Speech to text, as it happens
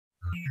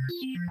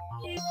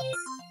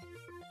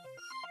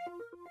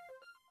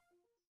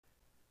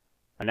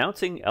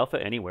Announcing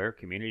Alpha Anywhere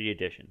Community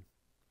Edition.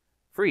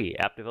 Free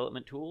app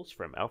development tools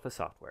from Alpha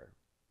Software.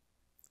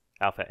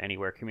 Alpha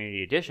Anywhere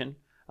Community Edition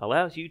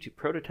allows you to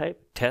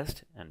prototype,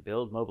 test, and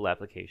build mobile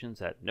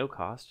applications at no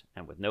cost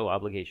and with no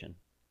obligation.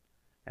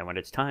 And when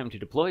it's time to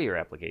deploy your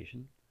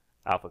application,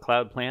 Alpha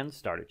Cloud plans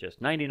start at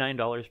just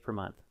 $99 per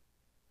month.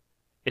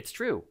 It's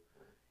true.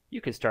 You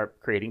can start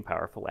creating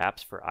powerful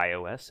apps for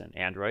iOS and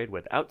Android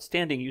with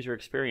outstanding user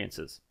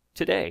experiences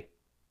today.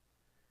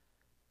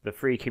 The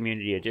free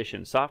Community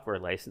Edition software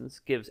license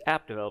gives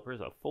app developers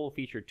a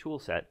full-featured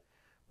toolset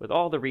with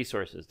all the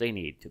resources they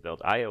need to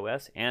build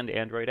iOS and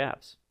Android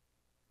apps.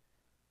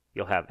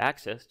 You'll have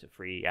access to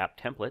free app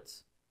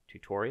templates,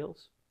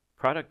 tutorials,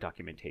 product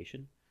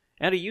documentation,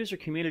 and a user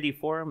community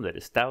forum that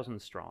is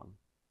thousands strong.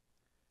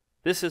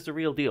 This is the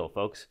real deal,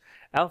 folks.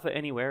 Alpha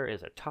Anywhere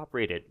is a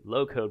top-rated,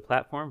 low-code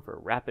platform for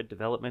rapid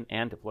development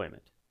and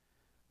deployment.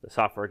 The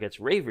software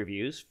gets rave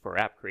reviews for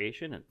app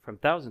creation and from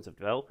thousands of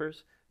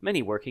developers,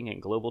 many working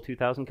in Global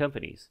 2000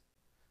 companies.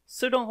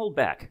 So don't hold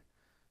back.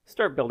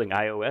 Start building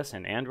iOS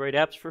and Android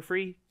apps for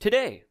free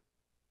today.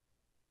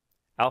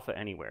 Alpha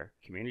Anywhere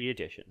Community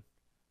Edition.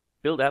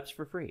 Build apps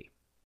for free.